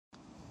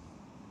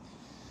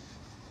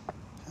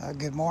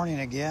Good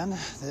morning again.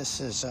 This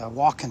is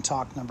Walk and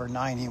Talk number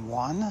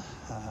 91.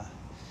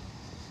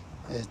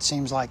 It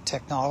seems like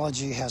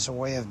technology has a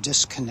way of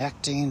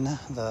disconnecting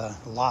the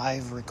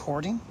live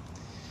recording.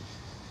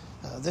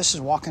 This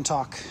is Walk and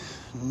Talk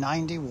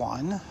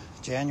 91,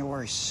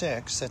 January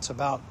 6th. It's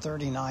about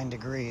 39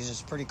 degrees.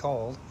 It's pretty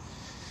cold.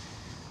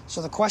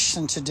 So the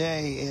question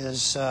today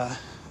is,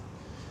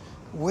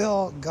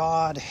 will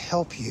God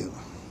help you?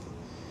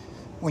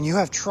 When you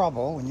have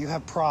trouble, when you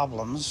have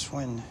problems,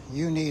 when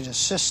you need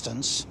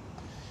assistance,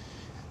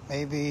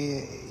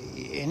 maybe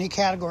any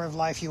category of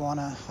life you want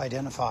to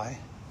identify,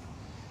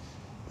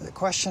 the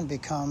question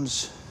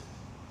becomes,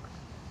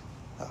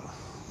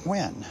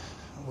 when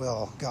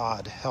will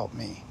God help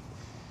me?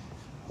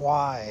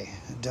 Why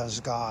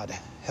does God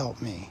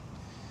help me?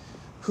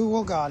 Who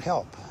will God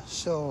help?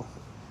 So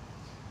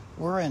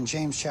we're in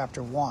James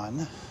chapter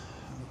 1,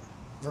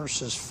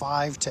 verses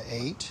 5 to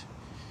 8.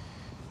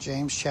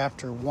 James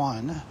chapter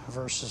 1,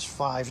 verses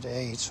 5 to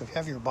 8. So if you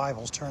have your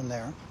Bibles, turn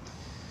there.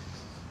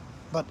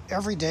 But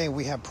every day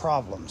we have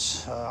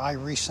problems. I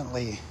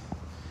recently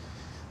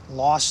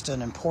lost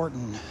an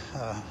important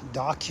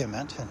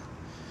document and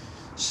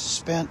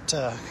spent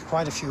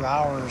quite a few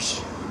hours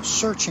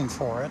searching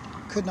for it.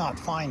 Could not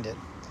find it.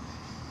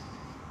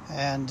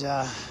 And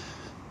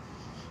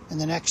in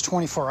the next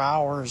 24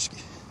 hours,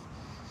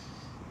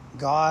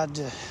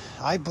 God,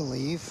 I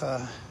believe,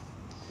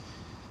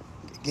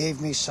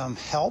 gave me some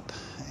help,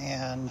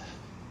 and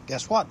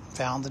guess what?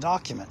 Found the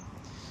document.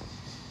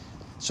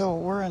 So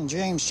we're in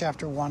James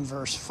chapter 1,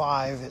 verse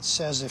 5. It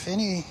says, If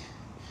any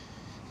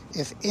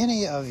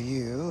of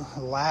you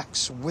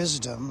lacks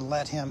wisdom,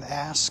 let him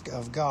ask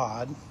of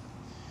God,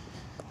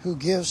 who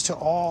gives to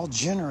all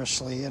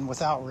generously and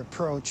without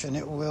reproach, and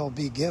it will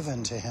be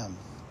given to him.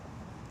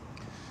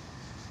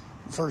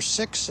 Verse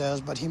 6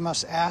 says, But he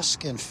must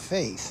ask in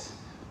faith,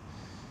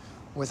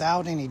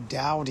 without any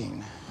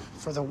doubting.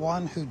 For the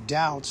one who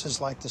doubts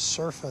is like the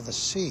surf of the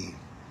sea,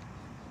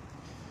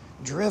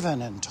 driven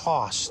and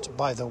tossed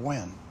by the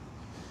wind.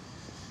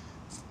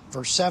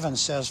 Verse 7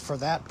 says, For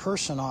that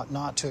person ought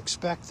not to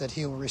expect that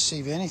he will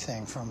receive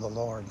anything from the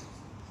Lord.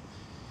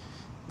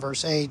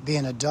 Verse 8,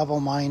 being a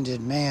double-minded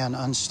man,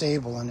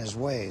 unstable in his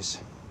ways.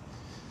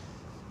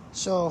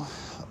 So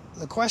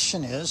the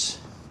question is,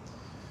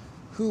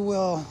 who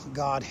will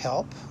God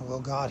help? Will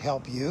God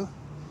help you?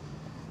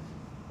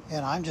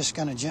 And I'm just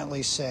going to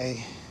gently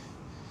say,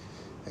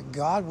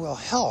 God will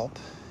help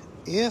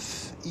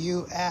if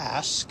you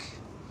ask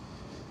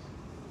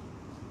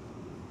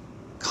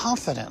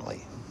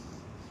confidently.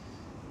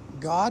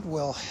 God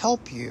will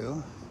help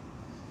you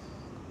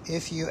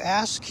if you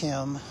ask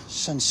him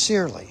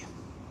sincerely.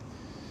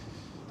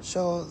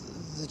 So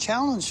the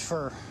challenge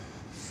for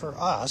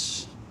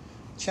us,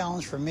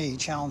 challenge for me,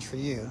 challenge for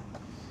you,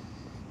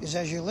 is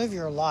as you live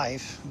your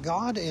life,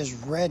 God is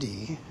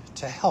ready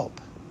to help.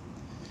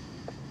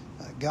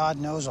 God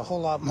knows a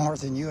whole lot more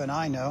than you and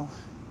I know.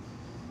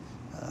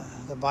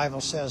 The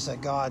Bible says that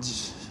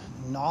God's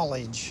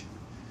knowledge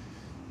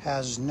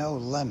has no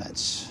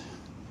limits.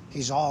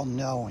 He's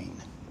all-knowing.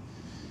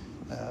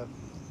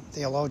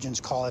 Theologians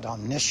call it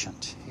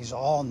omniscient. He's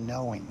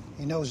all-knowing.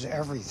 He knows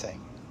everything.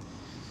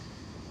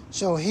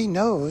 So he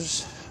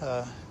knows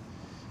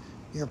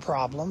your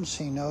problems.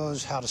 He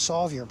knows how to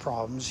solve your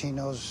problems. He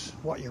knows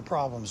what your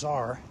problems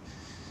are.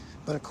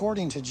 But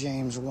according to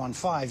James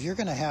 1:5, you're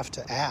going to have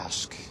to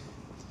ask.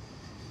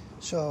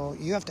 So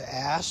you have to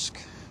ask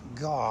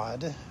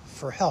God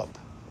for help.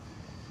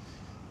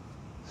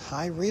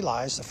 I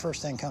realize the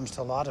first thing comes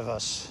to a lot of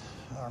us,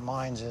 our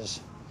minds, is,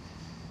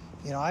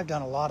 I've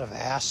done a lot of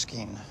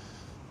asking.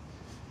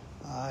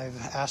 I've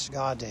asked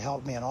God to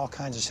help me in all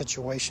kinds of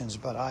situations,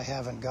 but I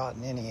haven't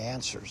gotten any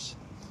answers.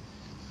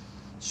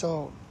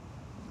 So,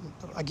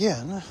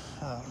 again,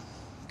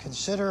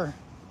 consider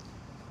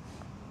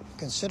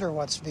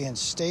what's being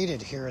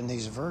stated here in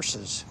these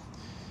verses.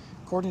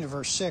 According to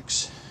verse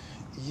 6,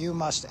 you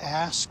must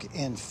ask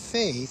in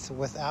faith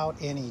without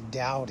any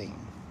doubting.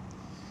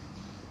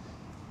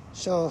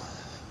 So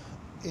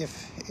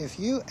if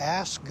you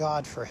ask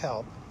God for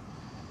help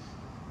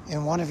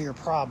in one of your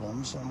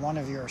problems, in one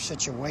of your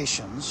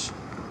situations,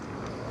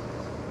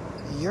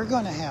 you're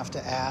going to have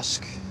to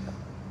ask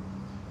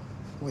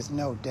with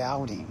no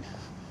doubting.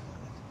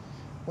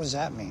 What does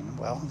that mean?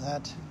 Well,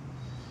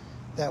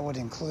 that would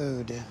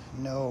include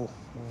no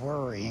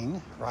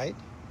worrying, right?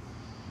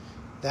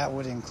 That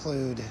would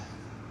include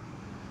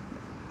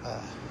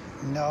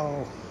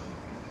no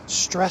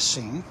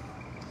stressing.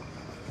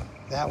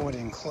 That would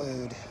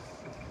include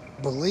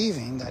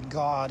believing that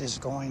God is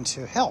going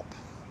to help.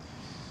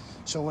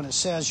 So when it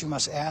says you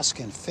must ask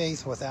in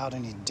faith without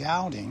any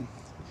doubting,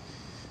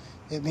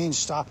 it means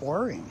stop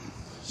worrying.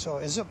 So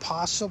is it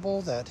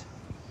possible that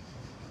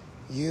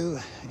you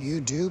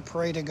do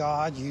pray to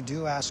God, you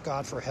do ask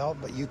God for help,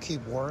 but you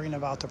keep worrying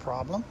about the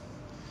problem?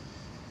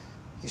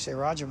 You say,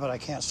 Roger, but I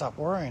can't stop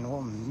worrying.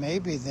 Well,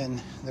 maybe then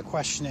the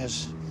question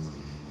is,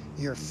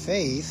 your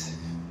faith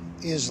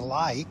is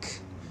like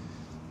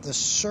the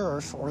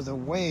surf or the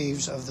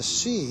waves of the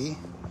sea,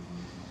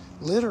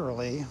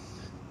 literally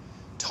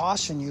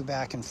tossing you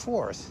back and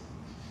forth.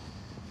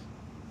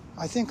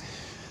 I think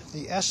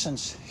the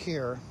essence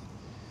here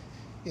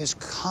is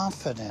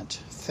confident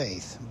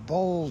faith,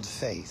 bold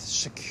faith,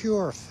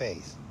 secure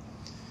faith,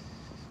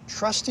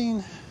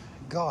 trusting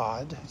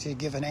God to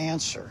give an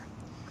answer,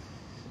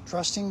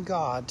 trusting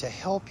God to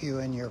help you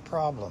in your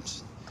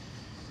problems.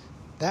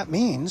 That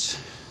means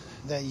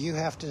that you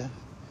have to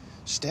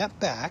step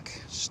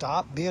back,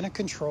 stop being a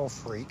control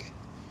freak,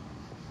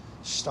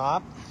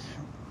 stop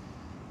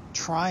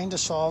trying to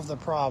solve the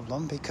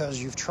problem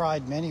because you've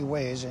tried many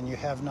ways and you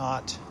have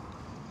not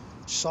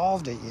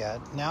solved it yet.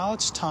 Now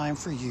it's time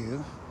for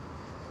you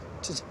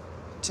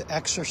to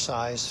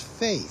exercise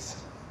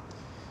faith.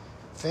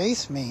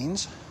 Faith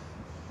means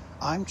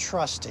I'm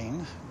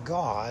trusting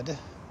God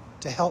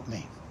to help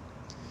me.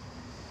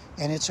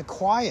 And it's a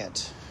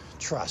quiet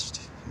trust.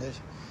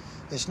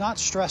 It's not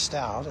stressed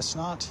out. It's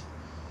not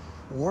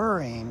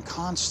worrying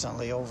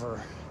constantly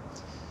over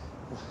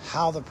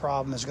how the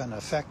problem is going to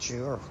affect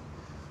you or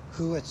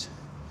who it's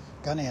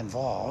going to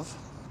involve.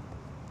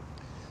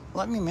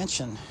 Let me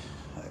mention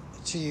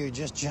to you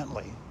just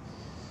gently,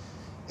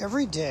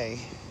 every day,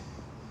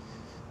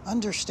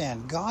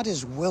 understand God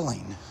is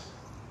willing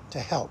to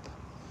help.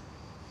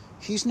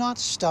 He's not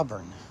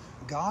stubborn.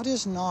 God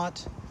has not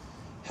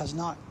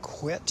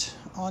quit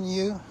on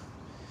you.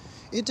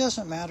 It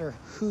doesn't matter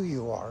who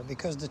you are,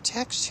 because the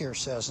text here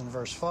says in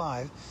verse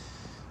 5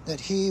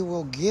 that He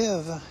will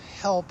give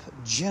help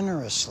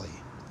generously.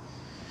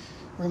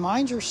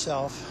 Remind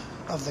yourself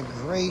of the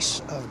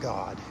grace of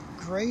God.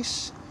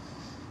 Grace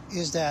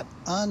is that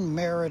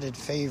unmerited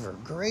favor.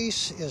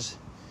 Grace is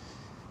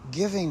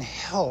giving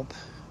help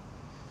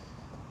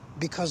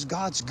because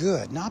God's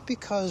good, not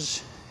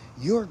because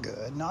you're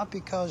good, not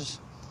because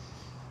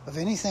of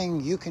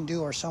anything you can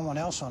do or someone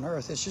else on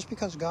earth. It's just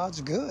because God's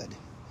good.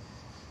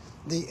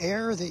 The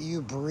air that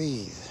you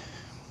breathe,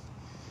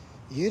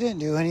 you didn't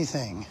do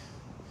anything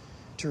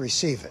to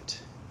receive it.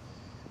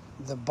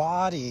 The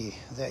body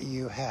that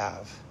you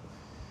have,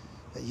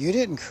 you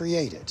didn't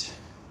create it.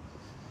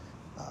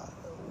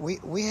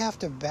 We have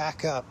to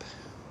back up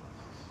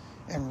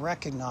and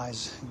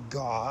recognize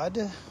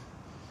God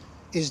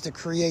is the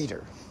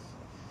creator,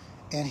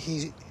 and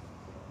He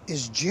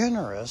is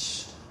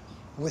generous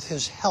with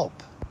His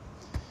help.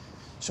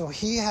 So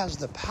He has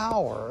the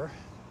power.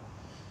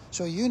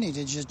 So you need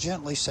to just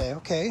gently say,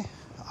 okay,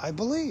 I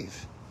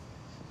believe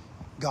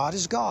God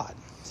is God.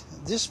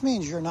 This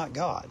means you're not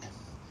God.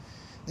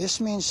 This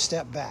means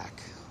step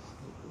back.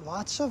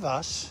 Lots of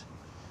us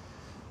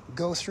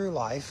go through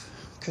life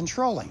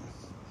controlling.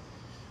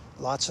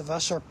 Lots of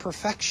us are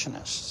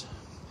perfectionists.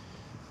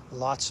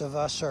 Lots of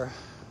us are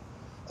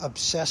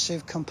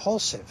obsessive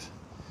compulsive.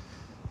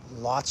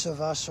 Lots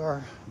of us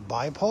are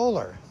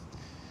bipolar.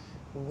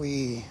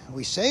 We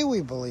say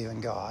we believe in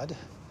God,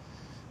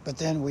 but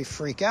then we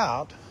freak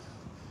out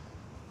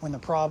when the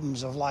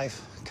problems of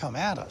life come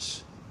at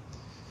us.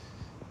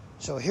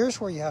 So here's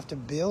where you have to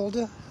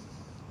build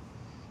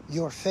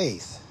your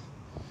faith.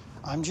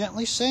 I'm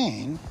gently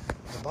saying,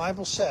 the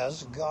Bible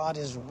says God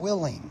is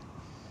willing.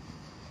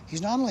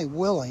 He's not only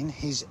willing,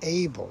 He's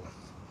able.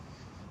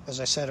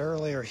 As I said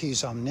earlier,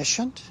 He's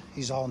omniscient,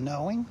 He's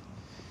all-knowing,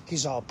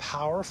 He's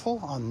all-powerful,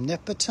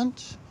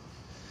 omnipotent.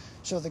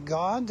 So the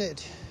God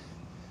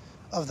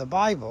of the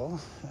Bible,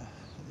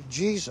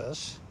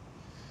 Jesus,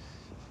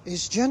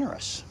 is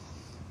generous.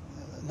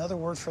 Another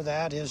word for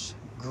that is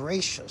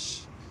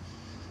gracious.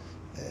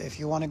 If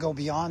you want to go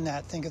beyond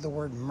that, think of the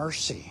word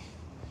mercy.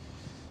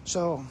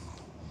 So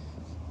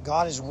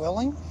God is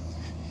willing,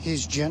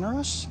 He's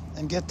generous,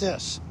 and get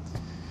this.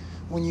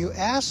 When you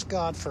ask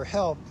God for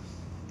help,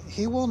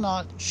 He will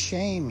not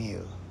shame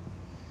you.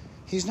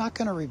 He's not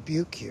going to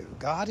rebuke you.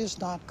 God is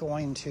not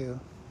going to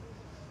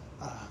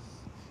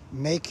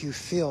make you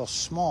feel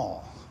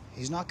small.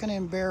 He's not going to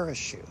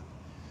embarrass you.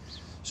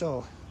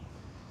 So,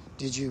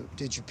 did you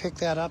pick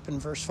that up in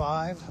verse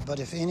 5? But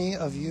if any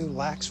of you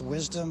lacks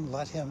wisdom,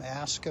 let him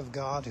ask of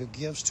God, who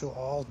gives to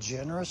all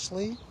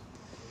generously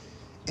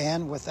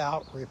and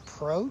without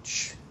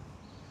reproach.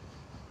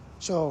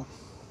 So,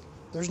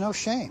 there's no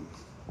shame.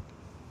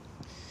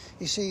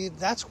 You see,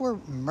 that's where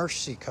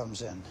mercy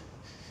comes in.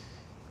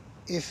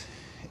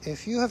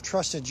 If you have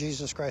trusted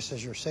Jesus Christ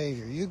as your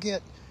Savior, you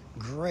get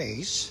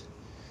grace.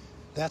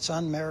 That's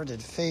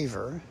unmerited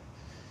favor.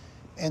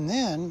 And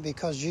then,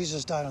 because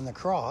Jesus died on the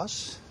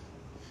cross,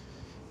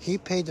 He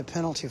paid the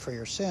penalty for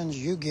your sins,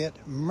 you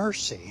get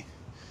mercy.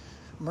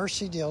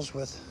 Mercy deals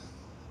with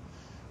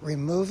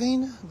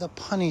removing the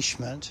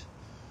punishment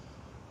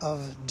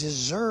of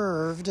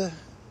deserved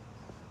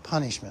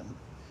punishment.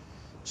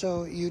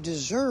 So you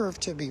deserve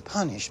to be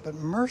punished, but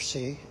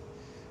mercy,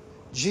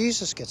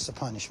 Jesus gets the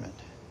punishment.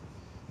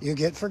 You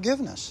get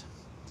forgiveness.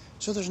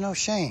 So there's no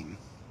shame.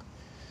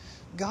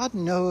 God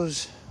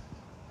knows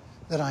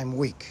that I'm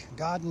weak.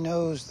 God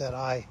knows that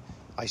I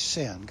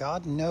sin.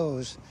 God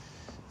knows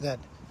that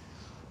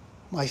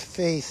my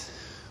faith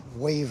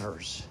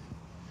wavers.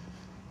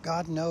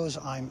 God knows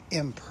I'm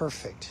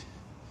imperfect.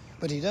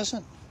 But He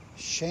doesn't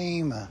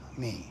shame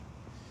me.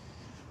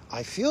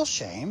 I feel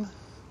shame.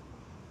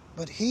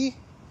 but he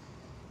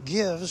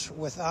gives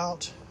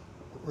without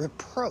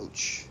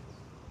reproach.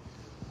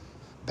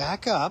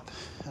 Back up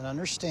and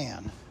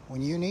understand,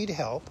 when you need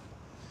help,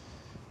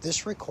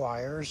 this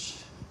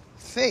requires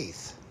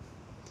faith.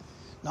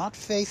 Not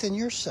faith in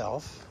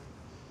yourself,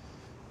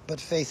 but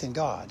faith in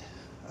God.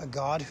 A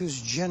God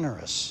who's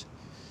generous.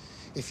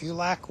 If you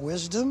lack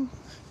wisdom,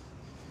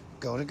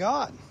 go to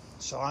God.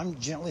 So I'm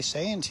gently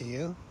saying to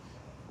you,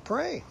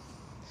 pray.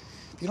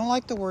 If you don't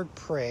like the word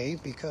pray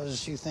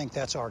because you think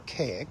that's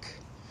archaic,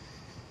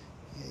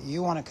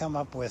 you want to come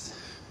up with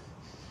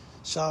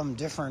some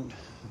different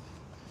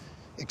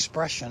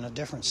expression, a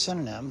different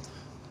synonym,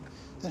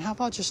 then how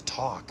about just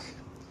talk?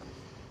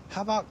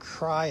 How about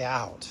cry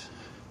out?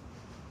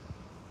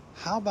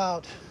 How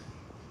about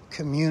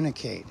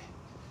communicate?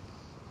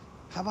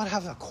 How about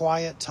have a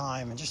quiet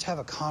time and just have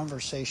a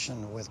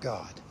conversation with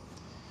God?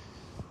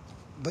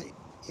 But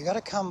you got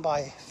to come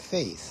by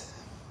faith.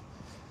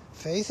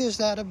 Faith is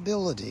that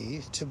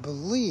ability to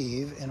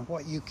believe in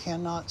what you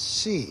cannot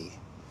see,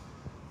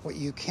 what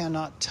you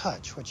cannot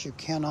touch, what you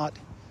cannot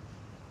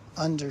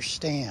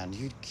understand.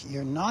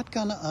 You're not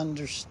going to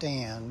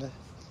understand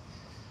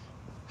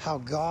how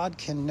God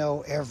can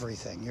know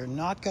everything. You're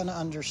not going to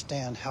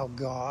understand how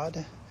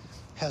God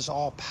has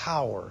all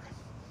power.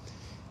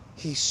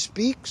 He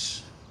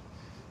speaks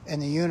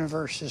and the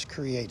universe is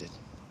created.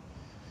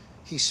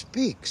 He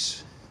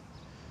speaks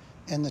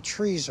and the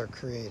trees are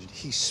created.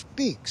 He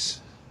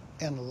speaks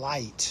and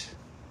light.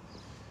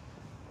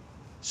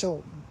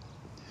 So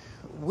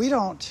we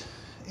don't,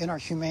 in our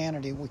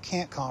humanity, we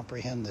can't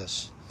comprehend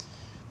this.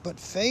 But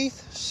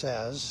faith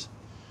says,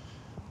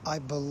 I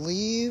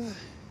believe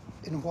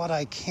in what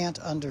I can't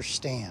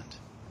understand.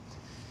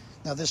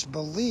 Now this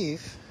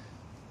belief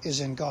is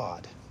in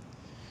God.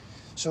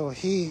 So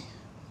he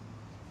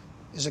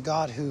is a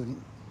God who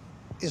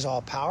is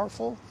all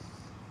powerful.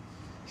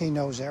 He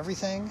knows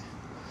everything.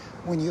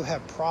 When you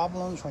have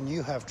problems, when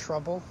you have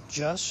trouble,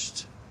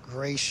 just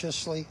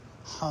graciously,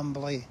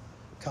 humbly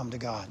come to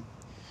God.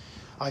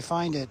 I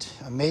find it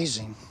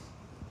amazing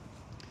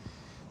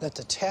that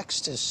the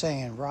text is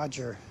saying,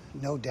 Roger,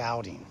 no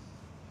doubting.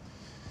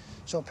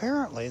 So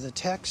apparently the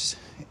text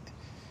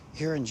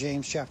here in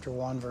James chapter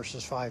 1,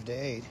 verses 5 to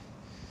 8,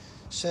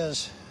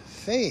 says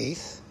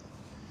faith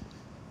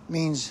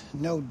means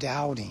no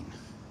doubting.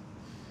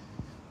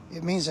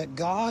 It means that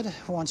God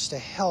wants to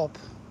help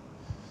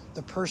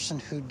the person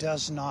who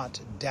does not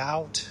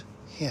doubt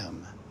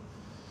him.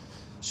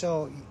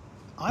 So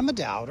I'm a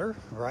doubter,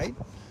 right?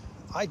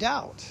 I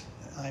doubt.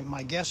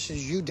 My guess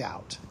is you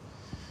doubt.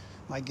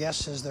 My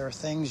guess is there are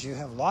things you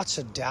have lots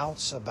of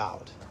doubts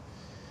about.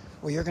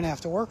 Well, you're going to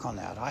have to work on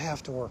that. I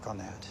have to work on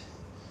that.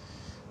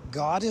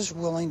 God is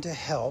willing to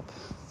help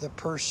the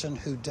person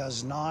who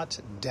does not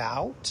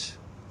doubt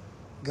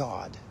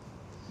God.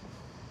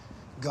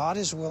 God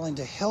is willing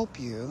to help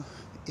you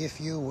if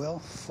you will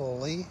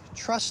fully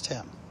trust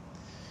him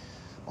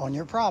on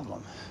your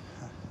problem.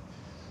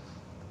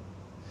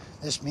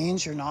 This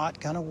means you're not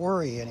going to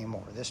worry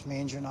anymore. This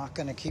means you're not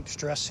going to keep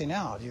stressing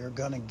out. You're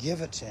going to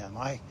give it to him.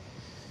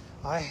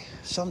 I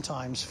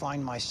sometimes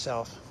find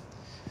myself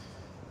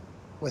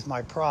with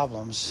my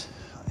problems.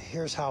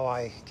 Here's how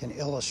I can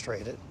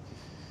illustrate it.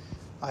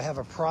 I have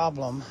a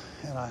problem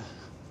and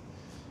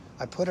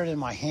I put it in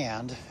my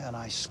hand and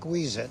I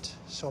squeeze it.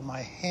 So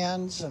my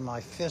hands and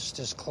my fist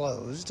is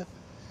closed.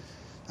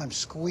 I'm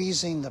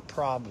squeezing the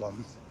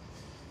problem.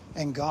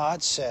 And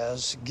God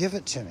says, give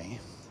it to me.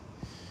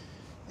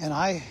 And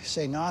I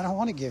say, no, I don't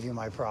want to give you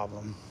my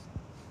problem.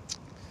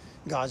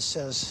 God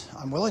says,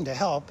 I'm willing to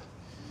help.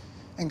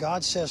 And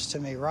God says to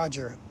me,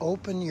 Roger,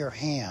 open your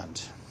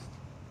hand.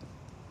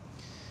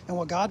 And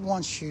what God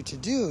wants you to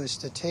do is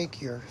to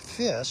take your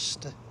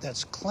fist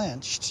that's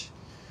clenched,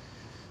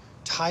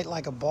 tight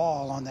like a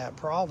ball on that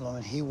problem,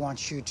 and he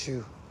wants you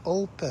to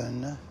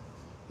open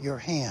your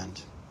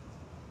hand.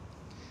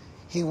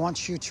 He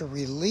wants you to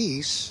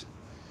release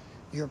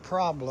your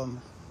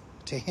problem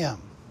to him.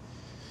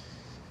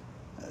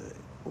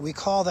 We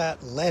call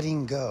that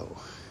letting go.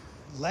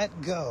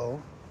 Let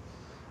go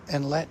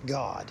and let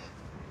God.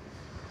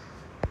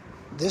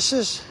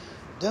 This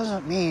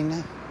doesn't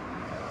mean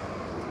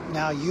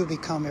now you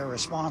become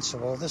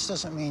irresponsible. This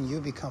doesn't mean you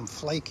become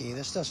flaky.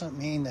 This doesn't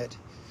mean that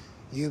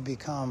you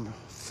become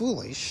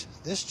foolish.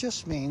 This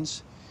just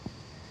means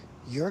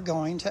you're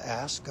going to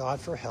ask God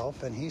for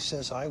help, and he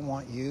says, I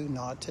want you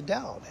not to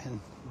doubt, and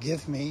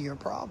give me your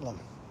problem.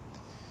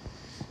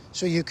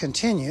 So you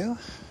continue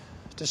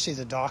to see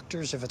the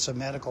doctors if it's a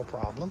medical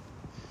problem.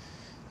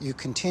 You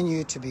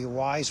continue to be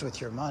wise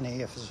with your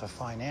money if it's a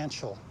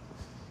financial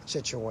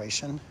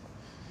situation.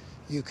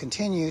 You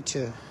continue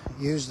to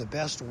use the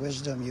best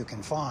wisdom you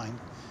can find.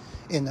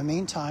 In the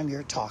meantime,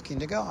 you're talking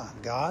to God.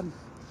 God,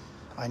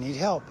 I need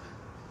help.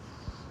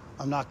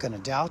 I'm not going to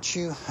doubt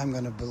you. I'm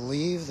going to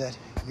believe that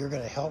you're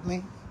going to help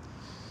me.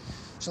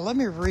 So let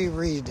me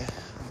reread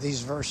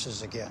these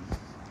verses again.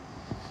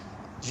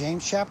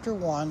 James chapter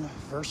 1,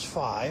 verse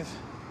 5.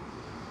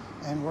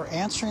 And we're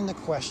answering the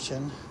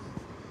question,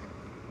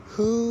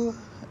 who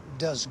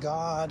does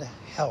God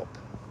help?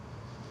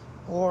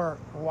 Or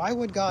why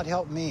would God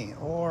help me?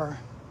 Or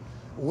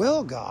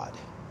will God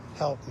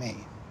help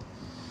me?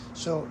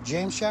 So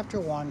James chapter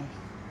 1,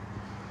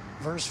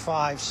 verse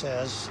 5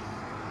 says,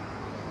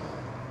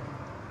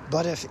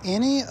 "But if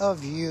any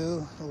of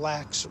you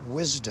lacks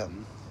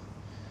wisdom,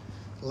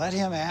 let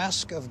him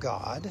ask of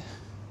God,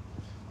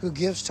 who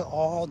gives to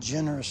all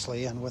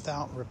generously and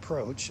without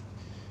reproach,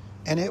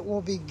 and it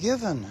will be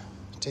given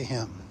to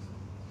him."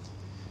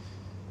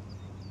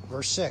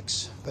 Verse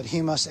 6, "But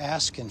he must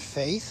ask in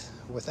faith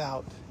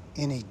without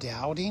any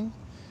doubting.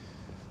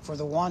 For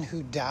the one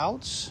who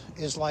doubts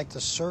is like the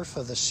surf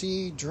of the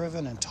sea,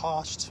 driven and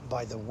tossed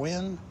by the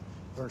wind."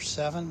 Verse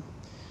 7,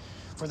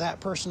 "For that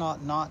person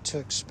ought not to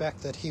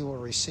expect that he will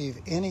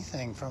receive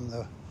anything from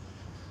the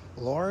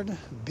Lord,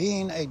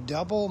 being a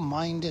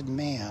double-minded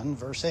man."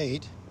 Verse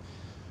 8,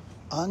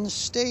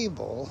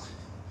 "unstable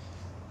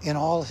in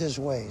all his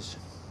ways."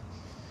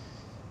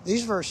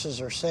 These verses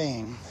are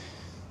saying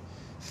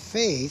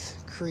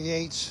faith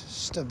creates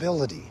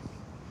stability.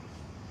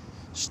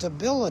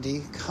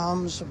 Stability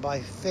comes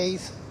by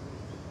faith,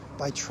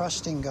 by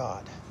trusting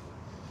God.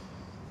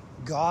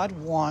 God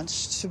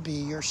wants to be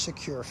your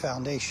secure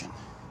foundation.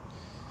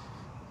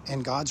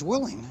 And God's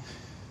willing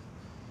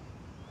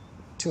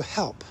to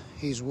help.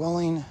 He's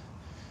willing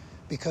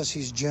because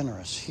He's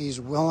generous. He's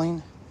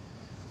willing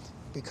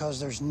because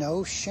there's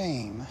no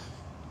shame.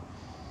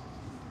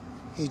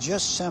 He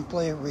just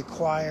simply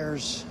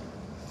requires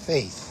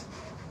faith.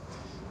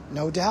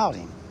 No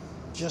doubting.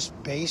 Just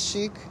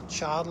basic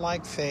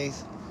childlike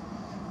faith.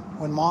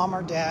 When mom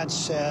or dad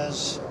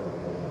says,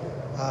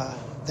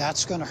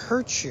 that's going to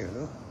hurt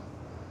you,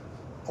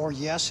 or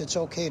yes, it's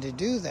okay to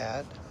do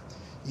that,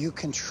 you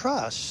can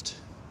trust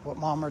what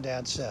mom or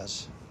dad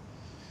says.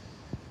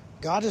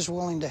 God is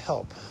willing to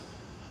help.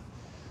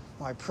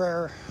 My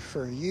prayer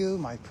for you,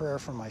 my prayer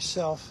for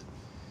myself,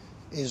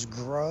 is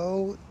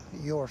grow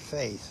your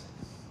faith.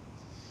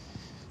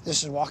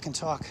 This is Walk and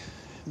Talk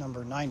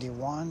number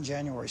 91,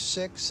 January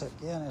 6th.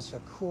 Again, it's a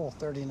cool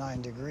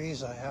 39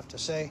 degrees, I have to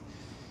say.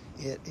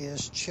 It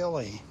is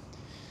chilly,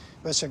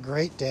 but it's a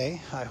great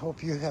day. I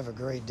hope you have a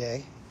great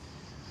day.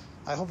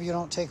 I hope you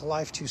don't take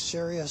life too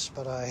serious,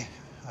 but I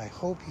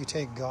hope you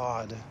take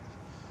God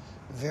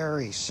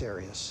very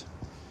serious.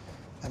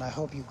 And I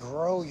hope you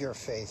grow your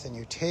faith and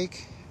you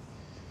take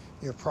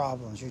your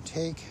problems, you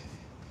take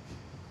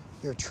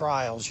your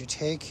trials, you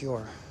take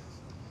your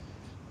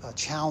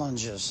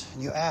challenges,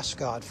 and you ask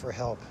God for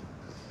help.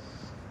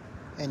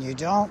 And you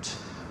don't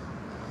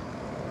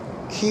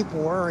keep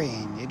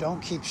worrying, you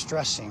don't keep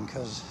stressing,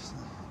 because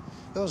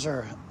those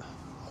are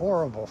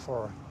horrible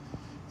for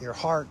your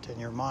heart and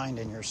your mind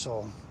and your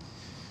soul.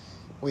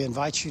 We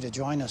invite you to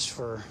join us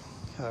for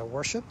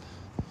worship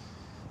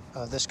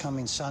this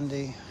coming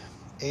Sunday,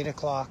 8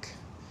 o'clock,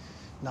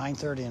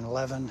 9:30 and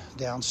 11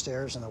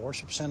 downstairs in the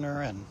worship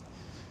center, and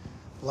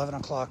 11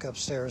 o'clock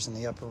upstairs in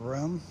the upper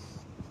room.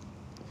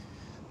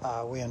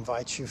 We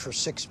invite you for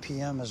 6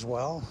 p.m. as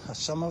well.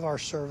 Some of our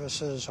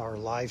services are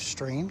live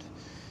streamed.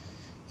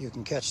 You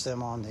can catch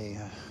them on the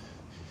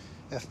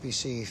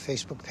FBC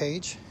Facebook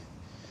page.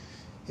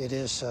 It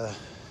is a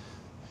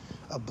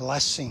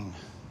blessing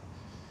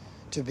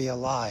to be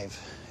alive.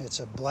 It's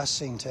a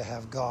blessing to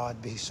have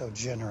God be so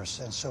generous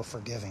and so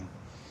forgiving.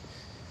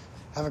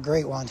 Have a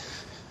great one.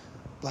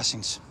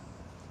 Blessings.